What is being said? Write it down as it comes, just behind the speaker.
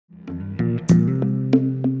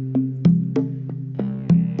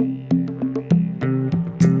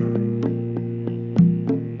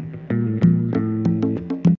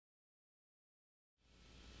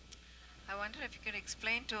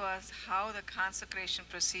explain to us how the consecration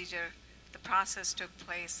procedure, the process took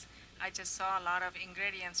place? I just saw a lot of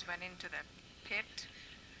ingredients went into that pit,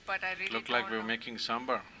 but I really Looked don't like we were know. making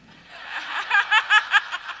sambar.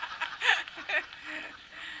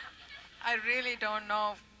 I really don't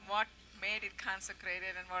know what made it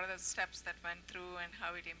consecrated and what are the steps that went through and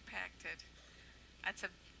how it impacted. That's a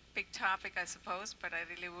big topic, I suppose, but I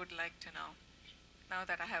really would like to know, now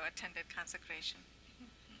that I have attended consecration.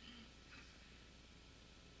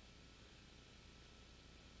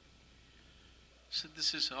 So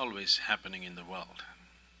this is always happening in the world.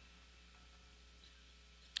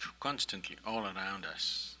 Constantly all around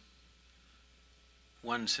us,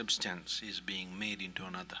 one substance is being made into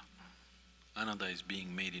another, another is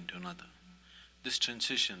being made into another. This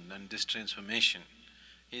transition and this transformation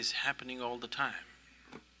is happening all the time.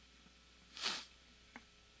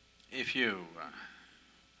 If you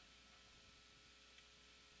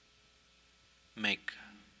make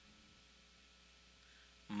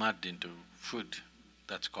mud into food,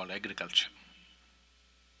 that's called agriculture.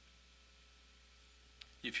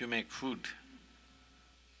 If you make food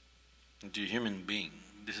into a human being,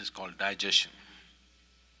 this is called digestion.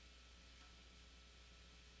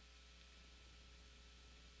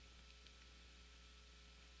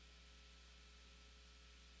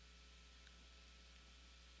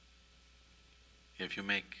 If you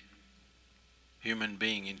make human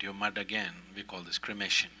being into a mud again, we call this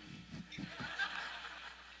cremation.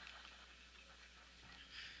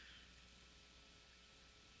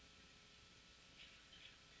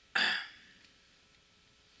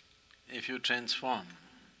 If you transform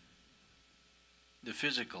the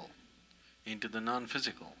physical into the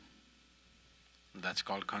non-physical, that's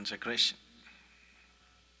called consecration.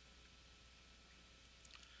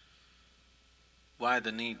 Why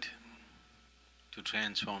the need to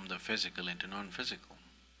transform the physical into non-physical?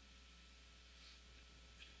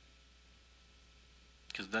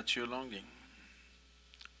 Because that's your longing.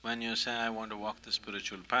 When you say, I want to walk the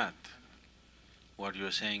spiritual path, what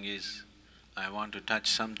you're saying is, I want to touch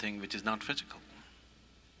something which is not physical.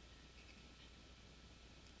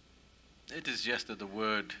 It is just that the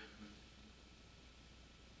word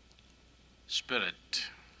spirit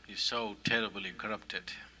is so terribly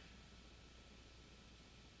corrupted.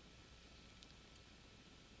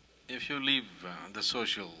 If you leave the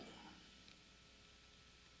social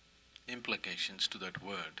implications to that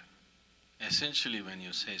word, essentially when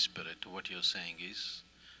you say spirit, what you're saying is,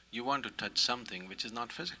 you want to touch something which is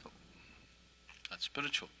not physical. That's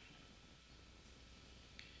spiritual.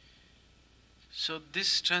 So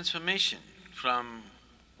this transformation from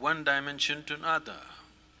one dimension to another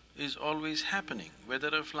is always happening, whether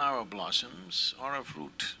a flower blossoms or a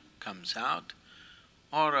fruit comes out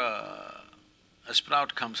or a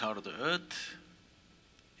sprout comes out of the earth.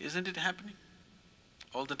 Isn't it happening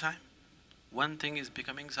all the time? One thing is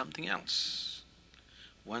becoming something else.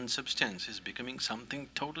 One substance is becoming something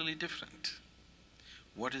totally different.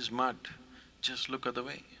 What is mud? Just look at the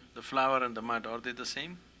way. The flower and the mud, are they the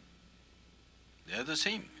same? They are the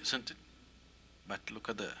same, isn't it? But look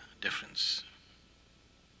at the difference.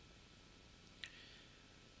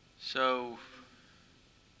 So,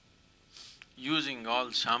 using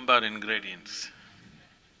all sambar ingredients,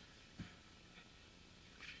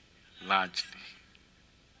 largely,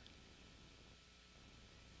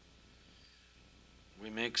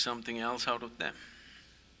 we make something else out of them.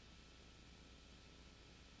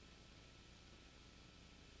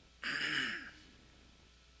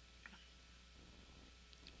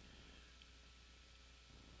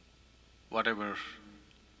 Whatever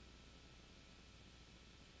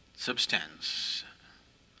substance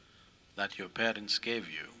that your parents gave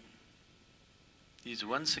you is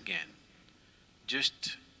once again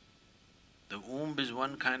just… the womb is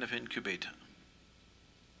one kind of incubator.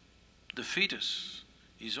 The fetus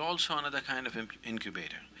is also another kind of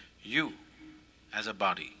incubator. You, as a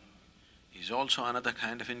body, is also another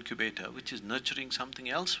kind of incubator which is nurturing something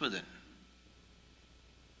else within.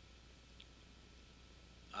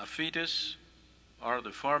 A fetus or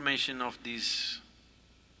the formation of these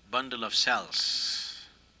bundle of cells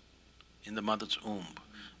in the mother's womb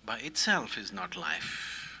by itself is not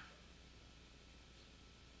life.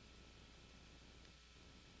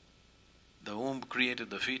 The womb created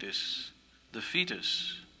the fetus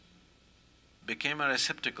became a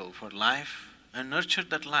receptacle for life and nurtured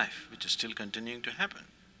that life, which is still continuing to happen.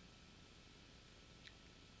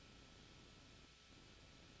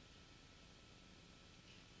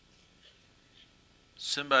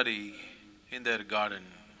 Somebody in their garden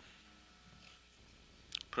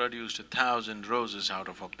produced 1,000 roses out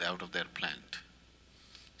of their plant.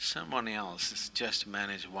 Someone else has just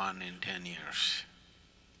managed one in 10 years.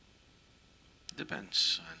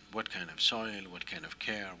 Depends on what kind of soil, what kind of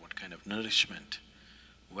care, what kind of nourishment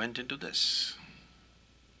went into this.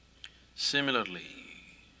 Similarly,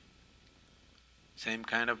 same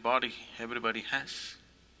kind of body everybody has.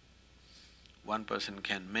 One person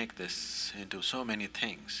can make this into so many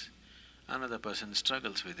things, another person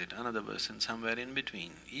struggles with it, another person somewhere in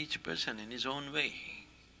between, each person in his own way.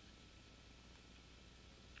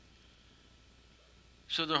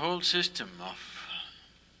 So the whole system of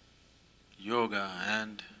yoga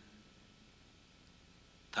and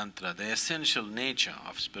tantra, the essential nature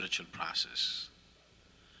of spiritual process,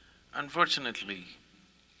 unfortunately,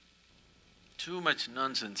 too much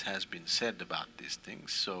nonsense has been said about these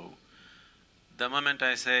things, so the moment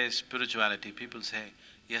I say spirituality, people say,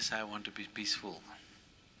 yes, I want to be peaceful.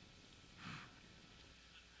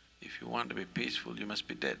 If you want to be peaceful, you must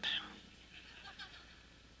be dead.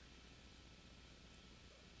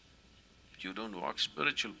 You don't walk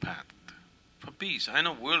spiritual path for peace. I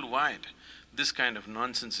know worldwide this kind of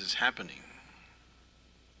nonsense is happening.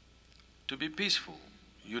 To be peaceful,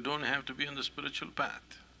 you don't have to be on the spiritual path.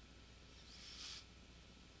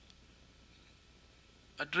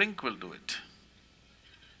 A drink will do it.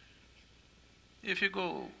 If you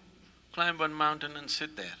go climb one mountain and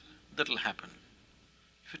sit there, that'll happen.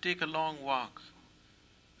 If you take a long walk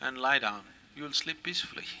and lie down, you'll sleep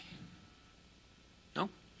peacefully.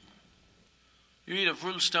 No? You eat a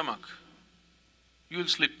full stomach, you'll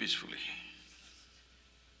sleep peacefully.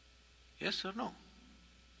 Yes or no?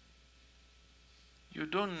 You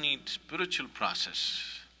don't need spiritual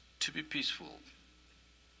process to be peaceful.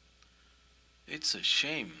 It's a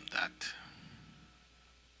shame that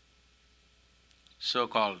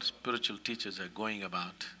so-called spiritual teachers are going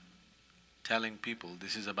about telling people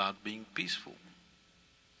this is about being peaceful.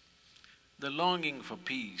 The longing for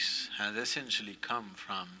peace has essentially come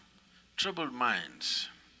from troubled minds,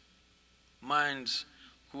 minds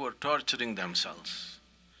who are torturing themselves.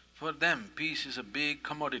 For them, peace is a big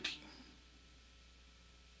commodity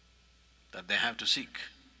that they have to seek.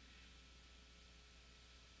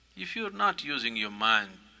 If you're not using your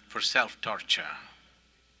mind for self-torture,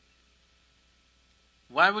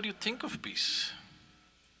 why would you think of peace?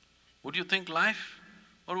 Would you think life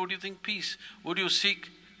or would you think peace? Would you seek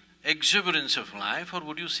exuberance of life or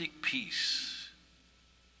would you seek peace?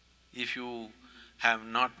 If you have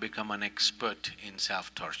not become an expert in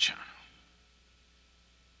self-torture.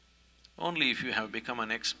 Only if you have become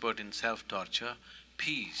an expert in self-torture,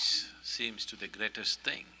 peace seems to be the greatest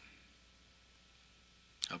thing.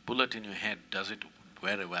 A bullet in your head does it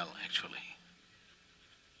very well, actually.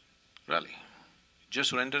 Really.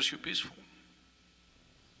 Just renders you peaceful.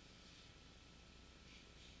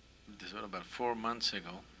 This was about 4 months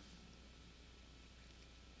ago.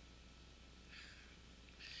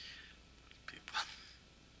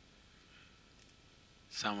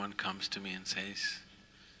 Someone comes to me and says,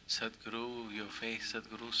 Sadhguru, your face,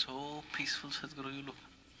 Sadhguru, so peaceful, Sadhguru, you look.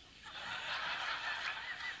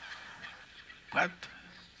 What?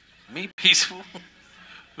 Me peaceful?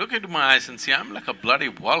 Look into my eyes and see, I'm like a bloody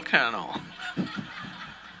volcano.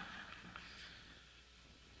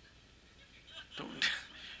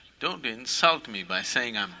 Don't insult me by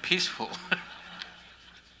saying I'm peaceful.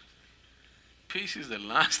 Peace is the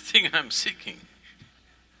last thing I'm seeking.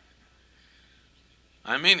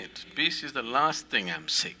 I mean it, peace is the last thing I'm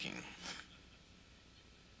seeking.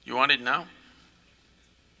 You want it now?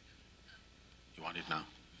 You want it now?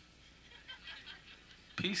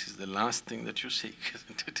 Peace is the last thing that you seek,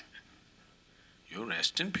 isn't it? You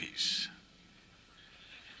rest in peace.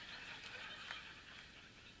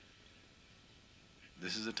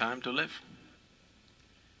 This is the time to live.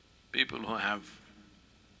 People who have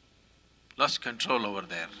lost control over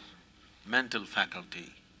their mental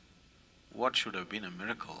faculty, what should have been a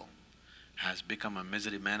miracle has become a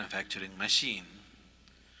misery manufacturing machine.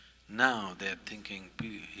 Now they're thinking,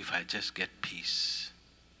 if I just get peace.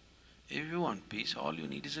 If you want peace, all you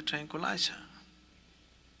need is a tranquilizer,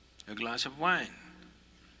 a glass of wine,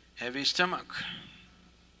 heavy stomach,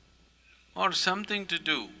 or something to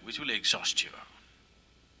do which will exhaust you,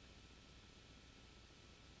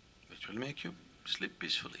 which will make you sleep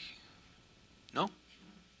peacefully. No?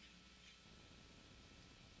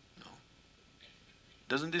 No.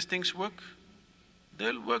 Doesn't these things work?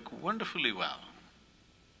 They'll work wonderfully well.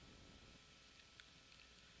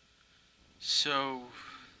 So,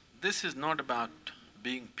 this is not about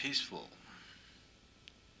being peaceful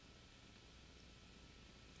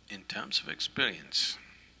in terms of experience.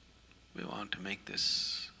 We want to make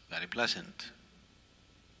this very pleasant.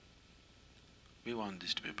 We want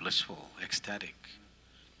this to be blissful, ecstatic.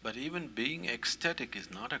 But even being ecstatic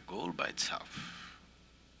is not a goal by itself.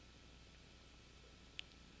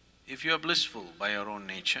 If you are blissful by your own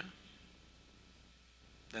nature,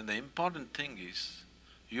 then the important thing is,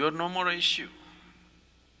 you're no more an issue.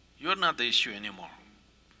 You're not the issue anymore.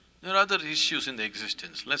 There are other issues in the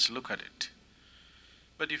existence, let's look at it.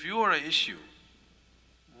 But if you are an issue,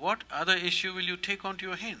 what other issue will you take onto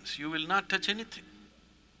your hands? You will not touch anything.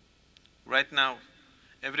 Right now,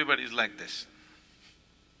 everybody is like this.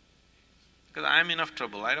 Because I'm enough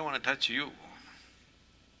trouble, I don't want to touch you.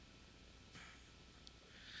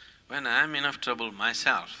 When I'm enough trouble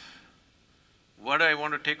myself, what do I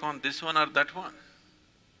want to take on this one or that one?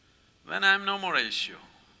 When I'm no more an issue,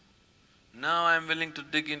 now I'm willing to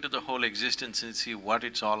dig into the whole existence and see what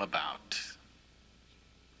it's all about.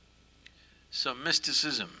 So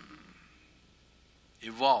mysticism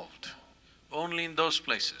evolved only in those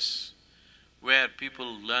places where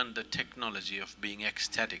people learn the technology of being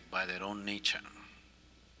ecstatic by their own nature.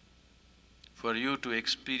 For you to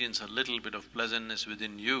experience a little bit of pleasantness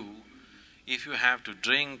within you, if you have to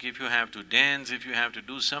drink, if you have to dance, if you have to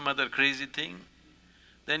do some other crazy thing,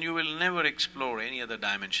 then you will never explore any other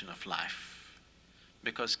dimension of life.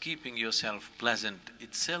 Because keeping yourself pleasant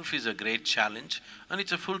itself is a great challenge and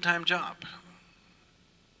it's a full-time job.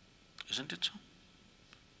 Isn't it so?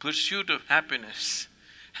 Pursuit of happiness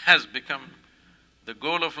has become the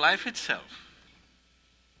goal of life itself.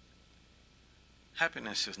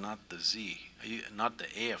 Happiness is not the Z, not the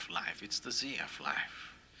A of life, it's the Z of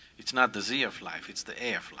life. It's not the Z of life, it's the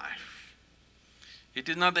A of life. It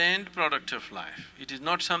is not the end product of life, it is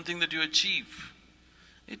not something that you achieve.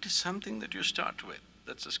 It is something that you start with.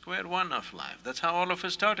 That's the square one of life. That's how all of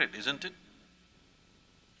us started, isn't it?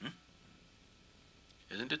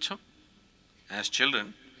 Isn't it so? As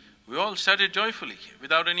children, we all started joyfully,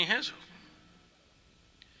 without any hassle.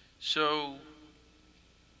 So,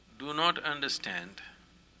 do not understand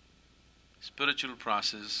spiritual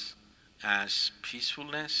process as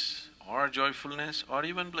peacefulness or joyfulness or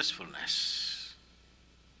even blissfulness.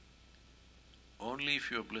 Only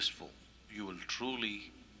if you're blissful, you will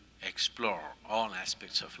truly explore all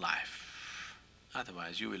aspects of life.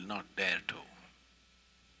 Otherwise, you will not dare to.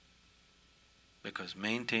 Because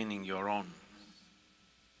maintaining your own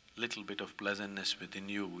little bit of pleasantness within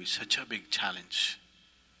you is such a big challenge.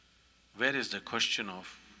 Where is the question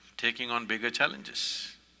of taking on bigger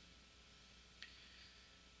challenges?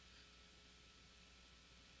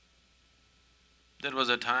 There was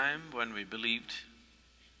a time when we believed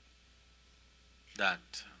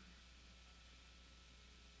that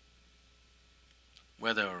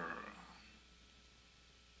whether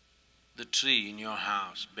the tree in your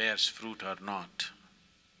house bears fruit or not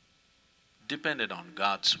depended on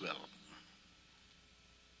God's will.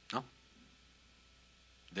 No?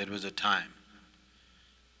 There was a time,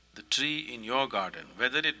 the tree in your garden,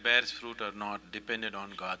 whether it bears fruit or not, depended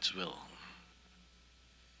on God's will.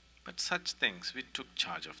 But such things, we took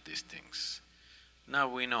charge of these things. Now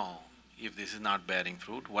we know if this is not bearing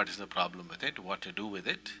fruit, what is the problem with it, what to do with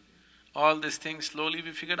it. All these things slowly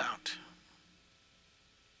we figured out.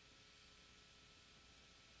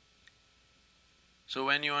 So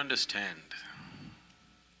when you understand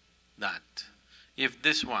that if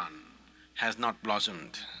this one has not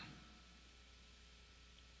blossomed,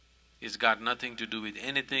 it's got nothing to do with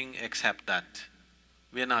anything except that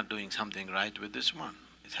we are not doing something right with this one.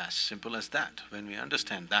 It's as simple as that. When we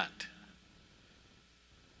understand that,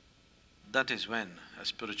 that is when a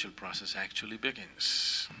spiritual process actually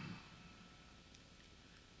begins.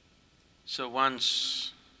 So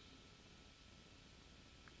once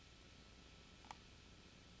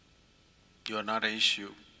you are not an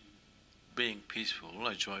issue, being peaceful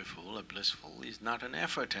or joyful or blissful is not an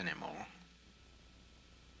effort anymore.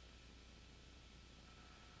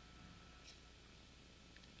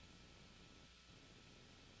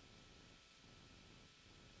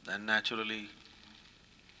 Then naturally,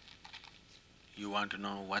 you want to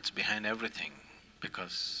know what's behind everything,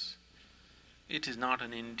 because it is not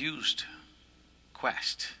an induced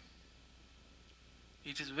quest.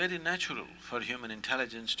 It is very natural for human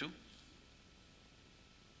intelligence to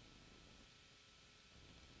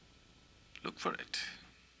look for it.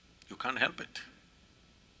 You can't help it.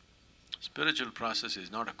 Spiritual process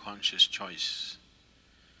is not a conscious choice.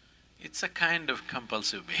 It's a kind of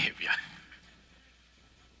compulsive behavior.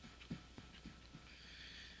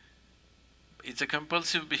 It's a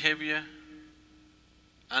compulsive behavior.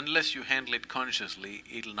 Unless you handle it consciously,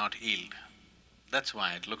 it'll not yield. That's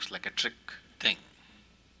why it looks like a trick thing.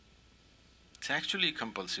 It's actually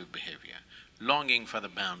compulsive behavior. Longing for the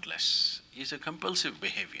boundless is a compulsive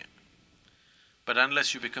behavior. But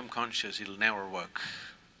unless you become conscious, it'll never work.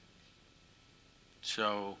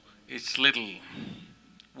 So, it's little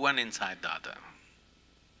one inside the other.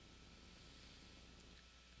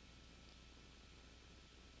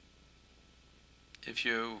 If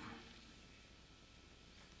you…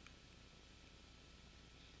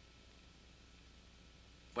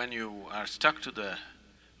 when you are stuck to the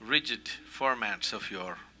rigid formats of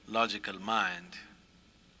your logical mind,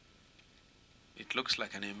 it looks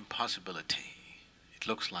like an impossibility. It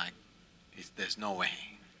looks like there's no way.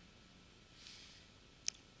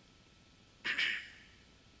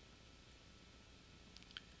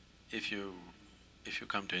 If you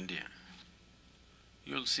come to India,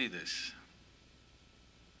 you'll see this.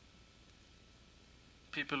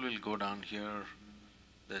 People will go down here,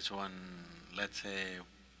 there's one, let's say,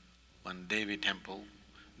 one Devi temple,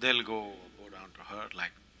 they'll go down to her,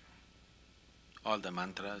 like all the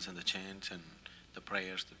mantras and the chants and the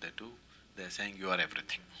prayers that they do, they're saying, you are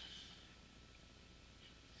everything.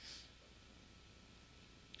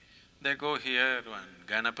 They go here, one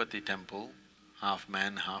Ganapati temple, half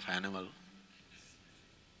man, half animal.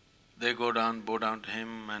 They go down, bow down to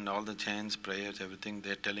him and all the chants, prayers, everything,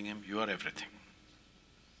 they're telling him, you are everything.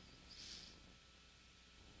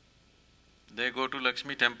 They go to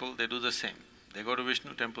Lakshmi temple, they do the same. They go to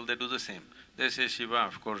Vishnu temple, they do the same. They say Shiva,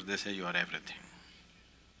 of course, they say you are everything.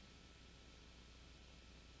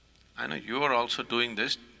 I know you are also doing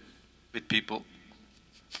this with people.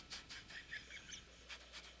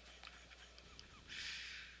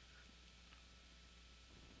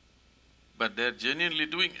 But they're genuinely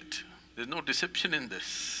doing it. There's no deception in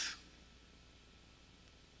this.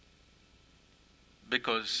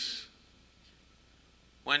 Because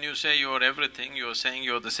when you say you're everything, you're saying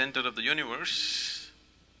you're the center of the universe,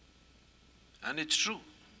 and it's true.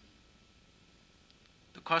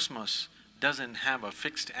 The cosmos doesn't have a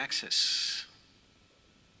fixed axis.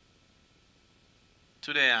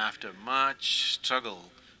 Today, after much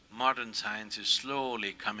struggle, modern science is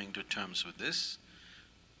slowly coming to terms with this.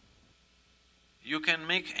 You can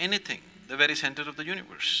make anything the very center of the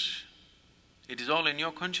universe. It is all in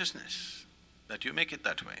your consciousness that you make it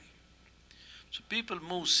that way. So people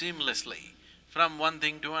move seamlessly from one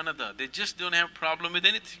thing to another, they just don't have problem with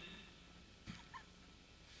anything.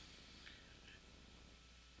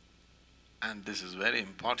 And this is very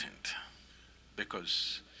important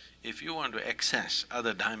because if you want to access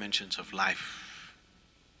other dimensions of life,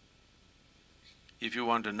 if you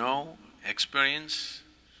want to know, experience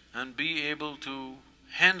and be able to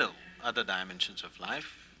handle other dimensions of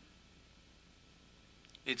life,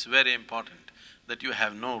 it's very important that you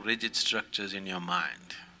have no rigid structures in your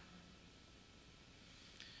mind.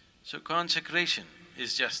 So consecration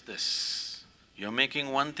is just this, you're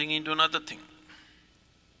making one thing into another thing.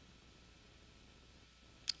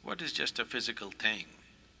 What is just a physical thing?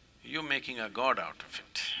 You're making a god out of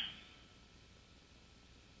it.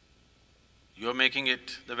 You're making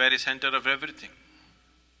it the very center of everything.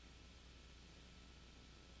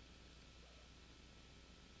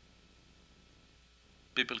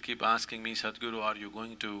 People keep asking me, Sadhguru, are you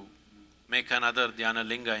going to make another dhyana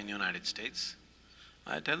linga in United States?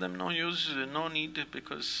 I tell them, no use, no need,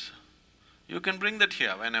 because you can bring that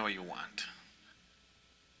here whenever you want.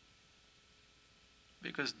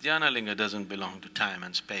 Because dhyana linga doesn't belong to time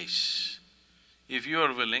and space. If you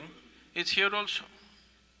are willing, it's here also.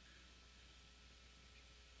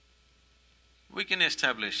 We can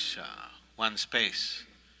establish one space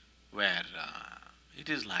where it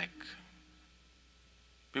is like…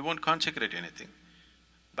 we won't consecrate anything,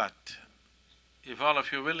 but if all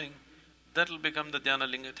of you are willing, that'll become the Dhyana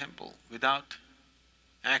Linga temple without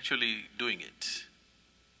actually doing it.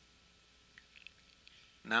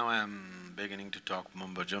 Now I'm beginning to talk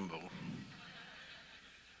mumbo-jumbo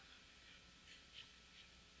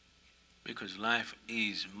because life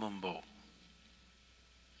is mumbo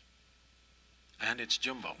and it's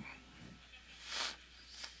jumbo.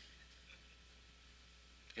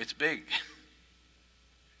 It's big.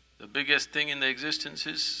 The biggest thing in the existence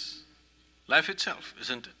is life itself,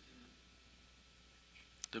 isn't it?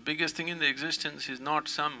 The biggest thing in the existence is not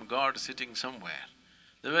some god sitting somewhere,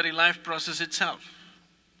 the very life process itself.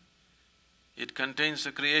 It contains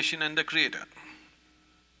the creation and the creator.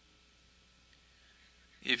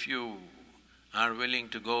 If you are willing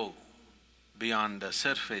to go beyond the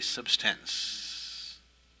surface substance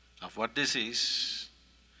of what this is,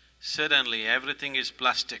 suddenly everything is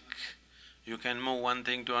plastic. You can move one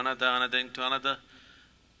thing to another, another thing to another,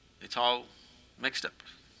 it's all mixed up.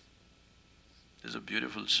 There's a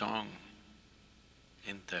beautiful song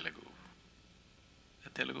in Telugu. The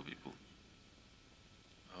Telugu people,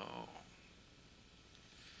 oh.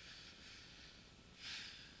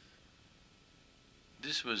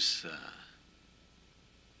 This was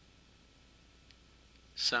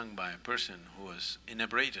sung by a person who was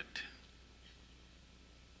inebriated,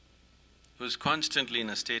 who was constantly in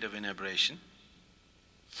a state of inebriation,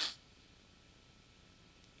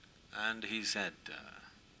 and he said,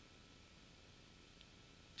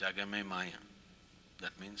 Jagame Maya.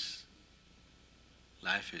 That means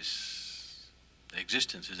life is…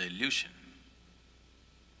 existence is an illusion.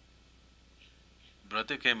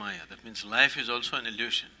 Bratike Maya, that means life is also an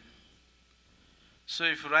illusion. So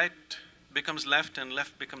if right becomes left and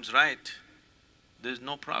left becomes right, there is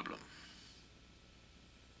no problem.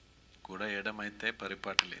 Kuda edamaite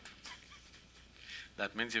paripataledu.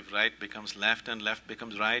 That means if right becomes left and left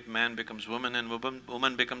becomes right, man becomes woman and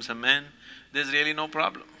woman becomes a man, there's really no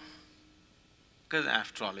problem. Because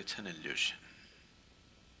after all, it's an illusion.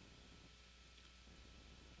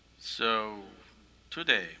 So,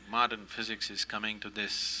 today, modern physics is coming to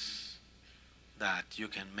this, that you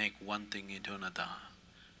can make one thing into another.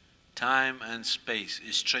 Time and space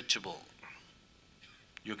is stretchable.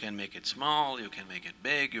 You can make it small, you can make it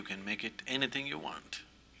big, you can make it anything you want.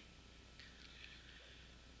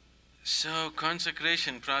 So,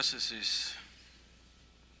 consecration process is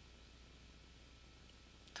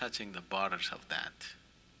touching the borders of that.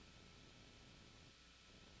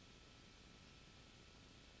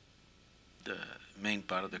 The main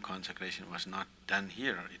part of the consecration was not done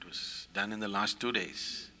here, it was done in the last 2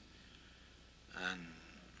 days. And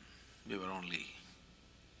we were only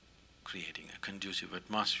creating a conducive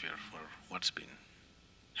atmosphere for what's been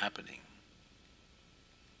happening.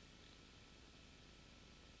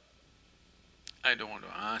 I don't want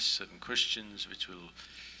to ask certain questions which will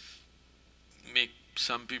make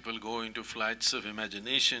some people go into flights of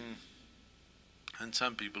imagination, and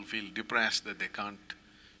some people feel depressed that they can't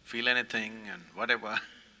feel anything and whatever.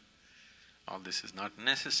 All this is not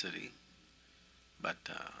necessary, but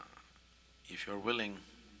if you're willing,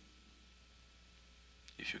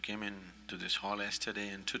 if you came in to this hall yesterday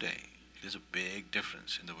and today, there's a big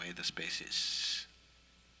difference in the way the space is.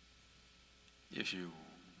 If you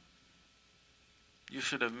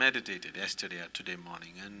should have meditated yesterday or today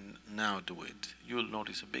morning and now do it, you'll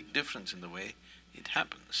notice a big difference in the way it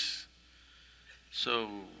happens. So,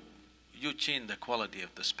 you change the quality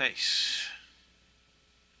of the space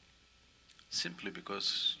simply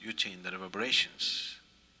because you change the reverberations.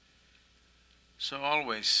 So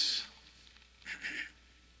always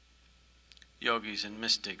yogis and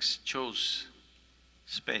mystics chose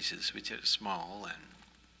spaces which are small and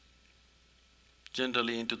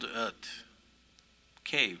generally into the earth.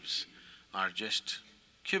 Caves are just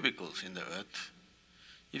cubicles in the earth.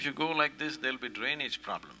 If you go like this, there'll be drainage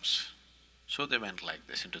problems. So they went like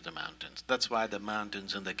this into the mountains. That's why the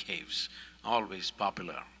mountains and the caves are always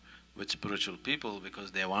popular with spiritual people,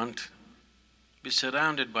 because they want to be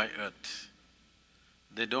surrounded by earth.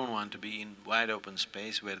 They don't want to be in wide open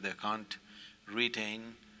space where they can't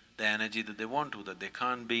retain the energy that they want to, that they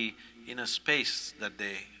can't be in a space that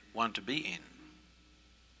they want to be in.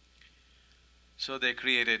 So they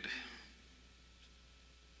created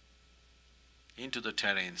into the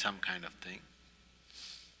terrain some kind of thing.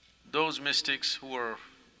 Those mystics who were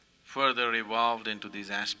further evolved into these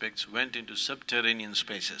aspects went into subterranean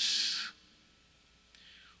spaces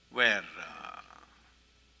where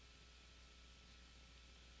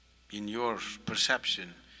in your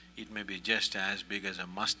perception it may be just as big as a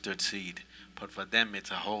mustard seed, but for them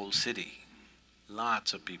it's a whole city.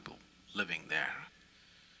 Lots of people living there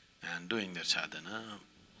and doing their sadhana,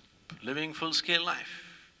 living full-scale life.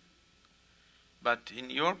 But in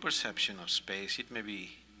your perception of space, it may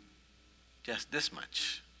be just this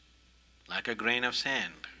much, like a grain of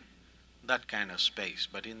sand, that kind of space.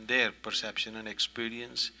 But in their perception and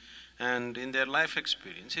experience and in their life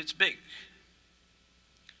experience, it's big.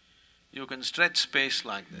 You can stretch space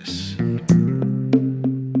like this.